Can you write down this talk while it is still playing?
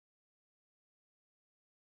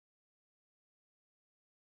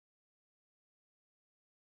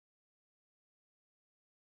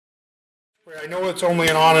I know it's only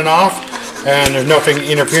an on and off, and there's nothing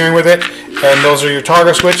interfering with it, and those are your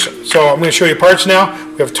toggle switch. So I'm going to show you parts now.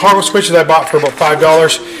 We have toggle switches I bought for about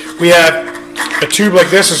 $5. We have a tube like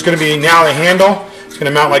this is going to be now the handle. It's going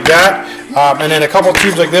to mount like that, and then a couple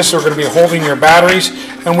tubes like this are going to be holding your batteries.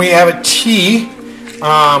 And we have a T,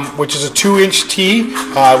 which is a 2-inch T,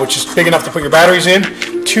 which is big enough to put your batteries in.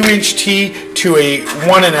 2-inch T to a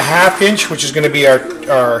 1.5-inch, which is going to be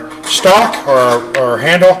our stock or our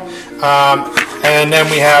handle. And then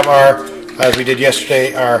we have our, as we did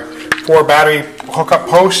yesterday, our 4 battery hookup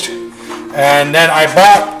post. And then I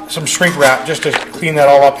bought some shrink wrap just to clean that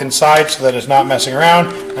all up inside so that it's not messing around.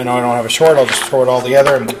 I know I don't have a short, I'll just throw it all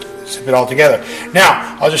together and zip it all together.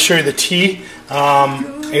 Now, I'll just show you the T.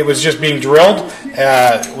 It was just being drilled.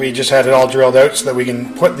 We just had it all drilled out so that we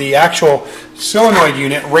can put the actual solenoid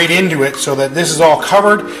unit right into it so that this is all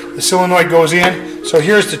covered. The solenoid goes in. So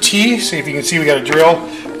here's the T. See if you can see we got a drill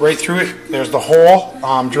right through it. There's the hole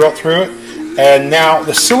drilled through it. And now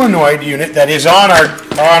the solenoid unit that is on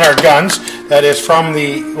our guns, that is from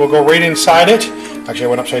the, will go right inside it. Actually I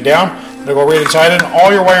went upside down. It'll go right inside it.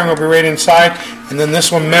 All your wiring will be right inside. And then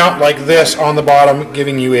this will mount like this on the bottom,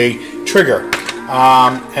 giving you a trigger.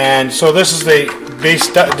 And so this is the base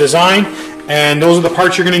design, and those are the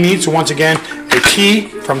parts you're going to need. So once again, a T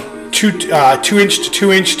from 2-inch to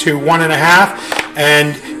 2-inch to 1.5,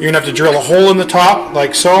 and you're going to have to drill a hole in the top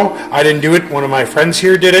like so. I didn't do it, one of my friends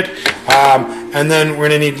here did it. And then we're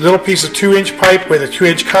going to need a little piece of 2-inch pipe with a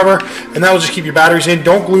 2-inch cover, and that will just keep your batteries in.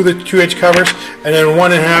 Don't glue the 2-inch covers, and then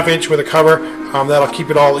 1.5-inch with a cover. That'll keep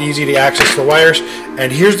it all easy to access the wires.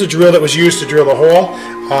 And here's the drill that was used to drill the hole.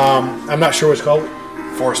 I'm not sure what it's called.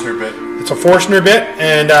 Forstner bit. It's a Forstner bit,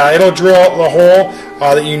 and it'll drill the hole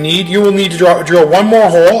that you need. You will need to drill one more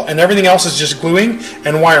hole, and everything else is just gluing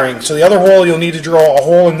and wiring. So the other hole, you'll need to drill a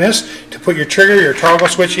hole in this to put your trigger, your toggle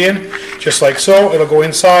switch in, just like so. It'll go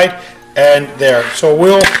inside and there. So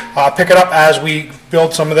we'll pick it up as we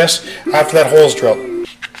build some of this after that hole's drilled.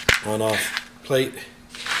 On-off plate,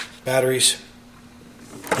 batteries,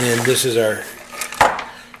 and this is our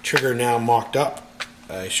trigger now mocked up.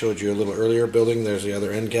 I showed you a little earlier building. There's the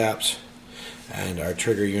other end caps, and our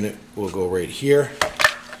trigger unit will go right here.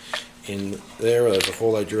 In there, there's a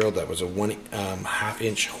hole I drilled that was a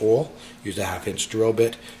 1.5-inch hole. Used a 1/2-inch drill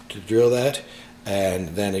bit to drill that, and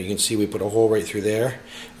then you can see we put a hole right through there.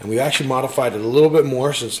 And we actually modified it a little bit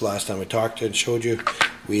more since last time I talked and showed you.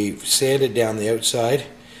 We sanded down the outside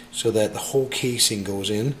so that the whole casing goes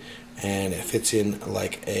in, and it fits in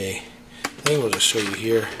like a thing. We'll just show you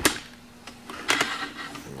here.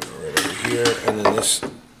 Here, and then this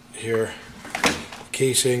here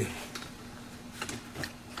casing.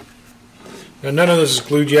 Now none of this is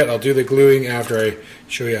glued yet. I'll do the gluing after I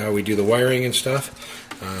show you how we do the wiring and stuff.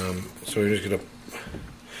 So we're just gonna,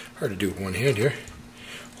 hard to do with one hand here,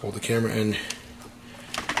 hold the camera, and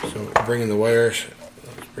so bring in the wires.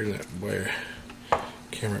 Let's bring that wire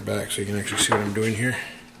camera back so you can actually see what I'm doing here.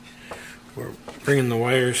 We're bringing the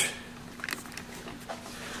wires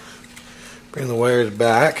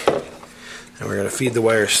back, and we're going to feed the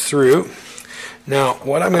wires through. Now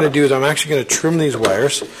what I'm going to do is I'm actually going to trim these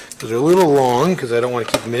wires because they're a little long, because I don't want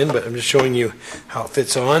to keep them in, but I'm just showing you how it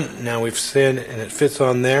fits on. Now we've sanded and it fits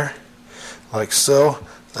on there like so.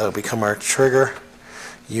 That'll become our trigger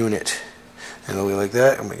unit, and it'll be like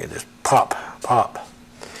that, and we can just pop.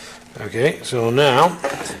 Okay, so now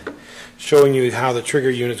showing you how the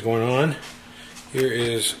trigger unit's going on. Here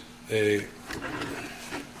is a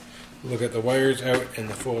look at the wires out and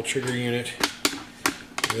the full trigger unit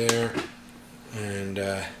there. And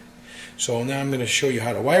so now I'm going to show you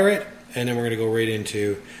how to wire it, and then we're going to go right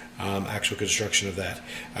into actual construction of that.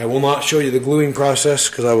 I will not show you the gluing process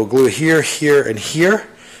because I will glue here, here, and here,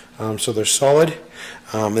 so they're solid,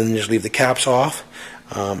 and then just leave the caps off.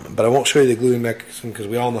 But I won't show you the gluing mechanism because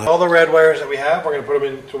we all know all the red wires that we have. We're going to put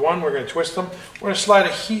them into one. We're going to twist them. We're going to slide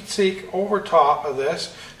a heat sink over top of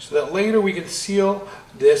this so that later we can seal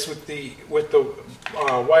this with the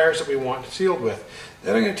wires that we want sealed with.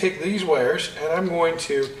 Then I'm going to take these wires, and I'm going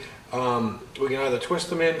to we can either twist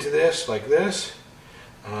them into this like this,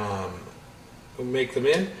 we'll make them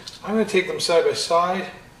in. I'm going to take them side by side,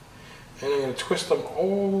 and I'm going to twist them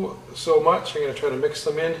oh so much. I'm going to try to mix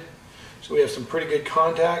them in so we have some pretty good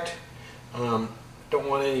contact. Don't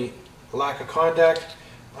want any lack of contact.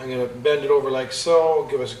 I'm going to bend it over like so,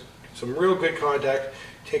 give us some real good contact.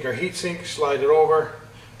 Take our heat sink, slide it over.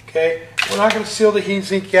 Okay, we're not going to seal the heat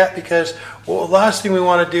sink yet because the last thing we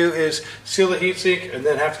want to do is seal the heat sink and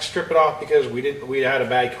then have to strip it off because we had a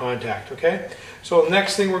bad contact. Okay, so the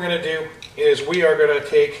next thing we're going to do is we are going to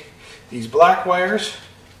take these black wires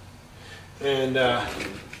and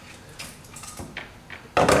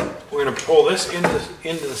We're going to pull this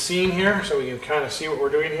into the seam here so we can kind of see what we're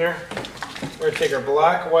doing here. We're going to take our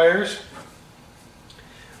black wires.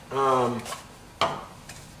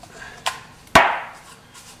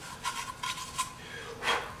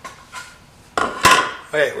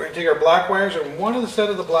 Okay, we're going to take our black wires, and one of the set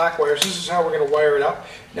of the black wires, this is how we're going to wire it up.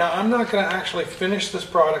 Now, I'm not going to actually finish this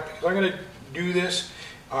product because I'm going to do this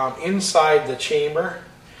inside the chamber.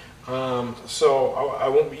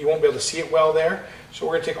 So you won't be able to see it well there. So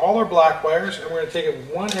we're going to take all our black wires, and we're going to take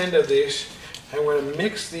one end of this, and we're going to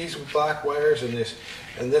mix these black wires and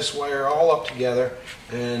this wire all up together,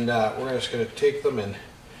 and we're just going to take them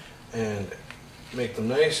and make them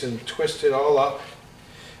nice and twist it all up.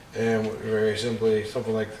 And very simply,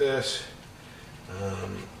 something like this.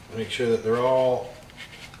 Make sure that they're all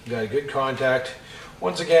got a good contact.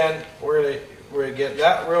 Once again, we're gonna get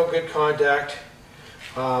that real good contact,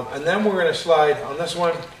 and then we're gonna slide on this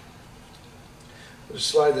one. We'll just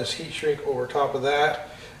slide this heat shrink over top of that.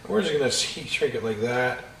 And we're just gonna heat shrink it like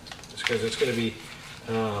that, just because it's gonna be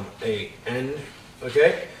a end.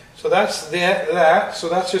 Okay, so that's that. So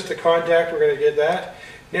that's just the contact. We're gonna get that.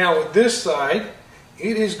 Now with this side,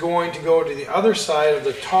 it is going to go to the other side of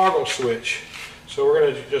the toggle switch. So we're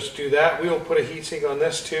going to just do that. We will put a heatsink on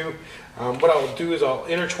this too. What I'll do is I'll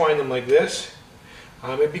intertwine them like this.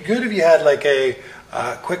 It'd be good if you had like a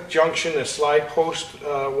quick junction, a slide post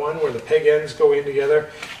one where the peg ends go in together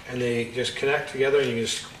and they just connect together and you can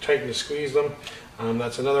just tighten and squeeze them.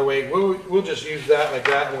 That's another way. We'll just use that like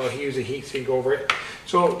that, and we'll use a heatsink over it.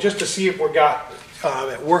 So just to see if we got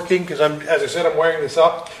it working, because as I said, I'm wiring this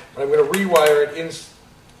up, but I'm going to rewire it in.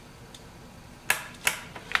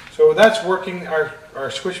 So that's working.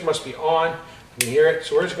 Our switch must be on. You can hear it.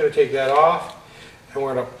 So we're just going to take that off, and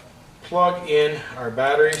we're going to plug in our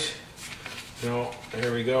batteries.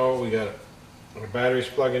 Here we go. We got our batteries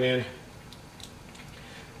plugging in.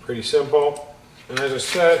 Pretty simple. And as I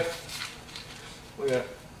said, we got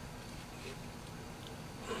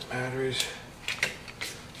batteries.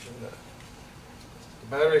 The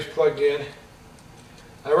batteries plugged in.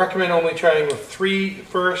 I recommend only trying with 3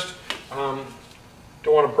 first.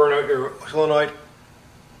 Don't want to burn out your solenoid.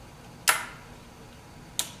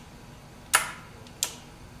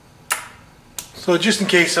 So just in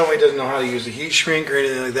case somebody doesn't know how to use a heat shrink or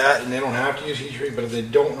anything like that, and they don't have to use heat shrink, but if they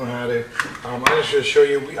don't know how to, I'm just going to show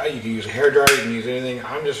you. You can use a hairdryer, you can use anything.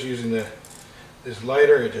 I'm just using this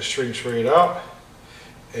lighter. It just shrinks right up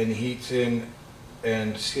and heats in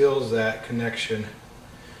and seals that connection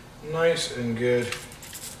nice and good.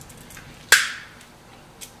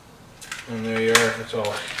 And there you are, it's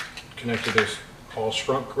all connected, it's all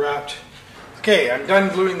shrunk wrapped. Okay, I'm done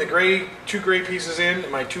gluing the 2 gray pieces in,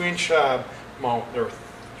 my 2-inch, well, they're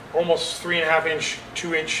almost 3.5-inch,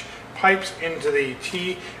 2-inch pipes into the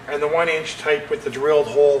T, and the 1-inch type with the drilled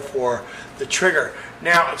hole for the trigger.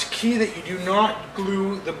 Now, it's key that you do not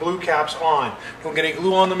glue the blue caps on. Don't get any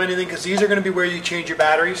glue on them or anything, because these are going to be where you change your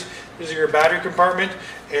batteries. This is your battery compartment,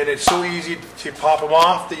 and it's so easy to pop them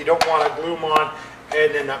off that you don't want to glue them on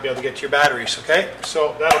and then not be able to get to your batteries, okay?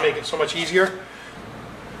 So that'll make it so much easier.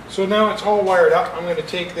 So now it's all wired up. I'm going to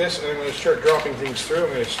take this and I'm going to start dropping things through.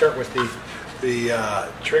 I'm going to start with the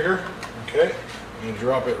trigger, okay? I'm going to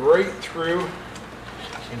drop it right through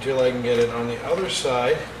until I can get it on the other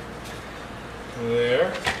side.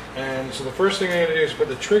 There. And so the first thing I'm going to do is put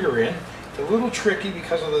the trigger in. It's a little tricky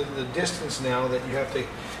because of the distance now that you have to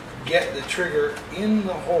get the trigger in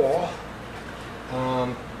the hole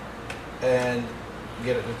and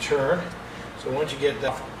get it to turn. So once you get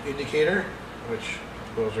the indicator, which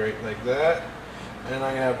goes right like that, and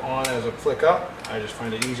I'm going to have on as a flick up. I just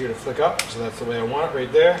find it easier to flick up, so that's the way I want it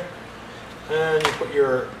right there. And you put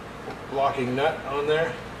your locking nut on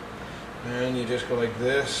there, and you just go like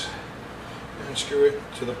this and screw it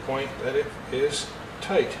to the point that it is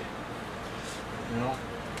tight.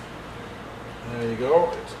 There you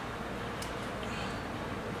go.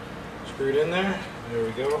 It's screwed in there. There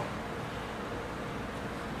we go.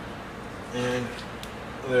 And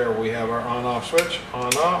there we have our on-off switch.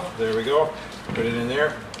 On-off. There we go. Put it in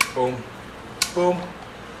there. Boom. Boom.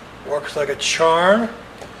 Works like a charm.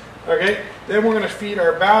 Okay. Then we're going to feed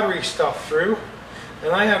our battery stuff through.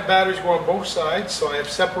 And I have batteries go on both sides, so I have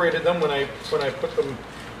separated them when I put them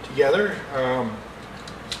together. I'm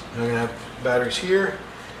going to have batteries here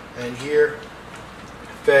and here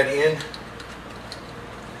fed in.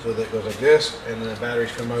 So that goes like this, and then the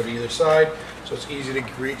batteries come out either side. So it's easy to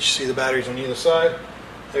reach, see the batteries on either side.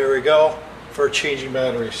 There we go for changing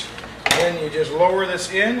batteries. Then you just lower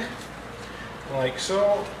this in like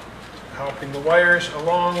so, helping the wires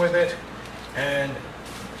along with it, and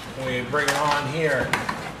we bring it on here.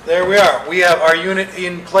 There we are. We have our unit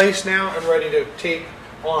in place now and ready to tape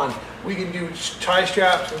on. We can do tie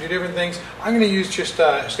straps, we can do different things. I'm going to use just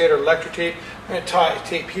standard electric tape. I'm going to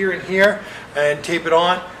tape here and here and tape it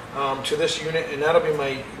on to this unit, and that'll be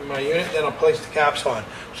my unit. Then I'll place the caps on.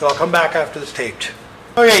 So I'll come back after this taped.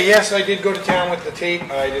 Okay, yes, I did go to town with the tape.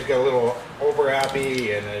 I just got a little over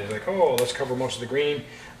happy, and I was like, oh, let's cover most of the green.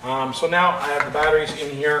 So now I have the batteries in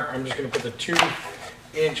here. I'm just going to put the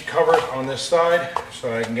 2-inch covers on this side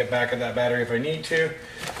so I can get back at that battery if I need to.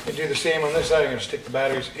 And do the same on this side. I'm going to stick the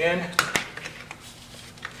batteries in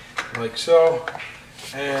like so,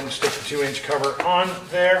 and stick the 2-inch cover on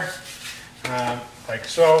there like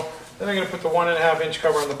so. Then I'm going to put the 1.5-inch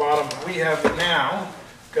cover on the bottom. We have now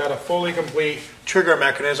got a fully complete trigger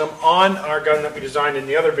mechanism on our gun that we designed in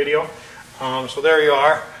the other video. So there you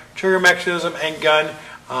are, trigger mechanism and gun.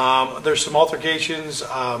 There's some altercations,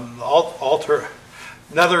 other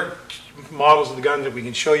models of the guns that we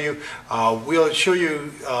can show you. We'll show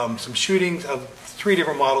you some shootings of 3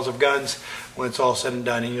 different models of guns when it's all said and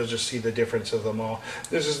done, and you'll just see the difference of them all.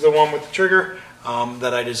 This is the one with the trigger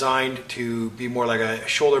that I designed to be more like a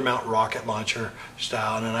shoulder mount rocket launcher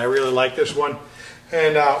style, and I really like this one.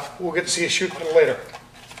 And we'll get to see a shoot a little later.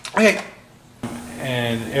 Okay.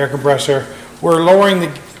 And air compressor. We're lowering the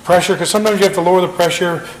pressure because sometimes you have to lower the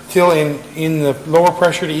pressure till in the lower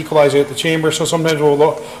pressure to equalize it at the chamber. So sometimes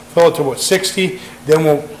we'll fill it to what, 60, then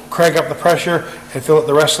we'll crank up the pressure and fill it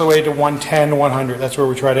the rest of the way to 110, 100. That's where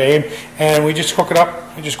we try to aim. And we just hook it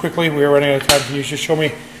up just quickly. We're running out of time. Can you just show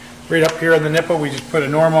me right up here on the nipple? We just put a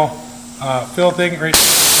normal fill thing right,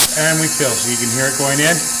 and we fill. So you can hear it going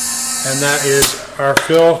in. And that is our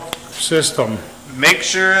fill system. Make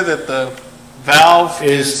sure that the valve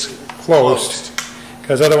is closed,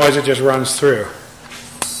 because otherwise it just runs through.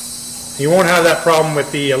 You won't have that problem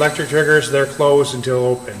with the electric triggers. They're closed until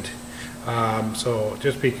opened. So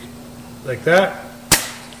just be like that,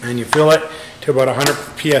 and you fill it to about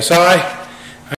 100 psi.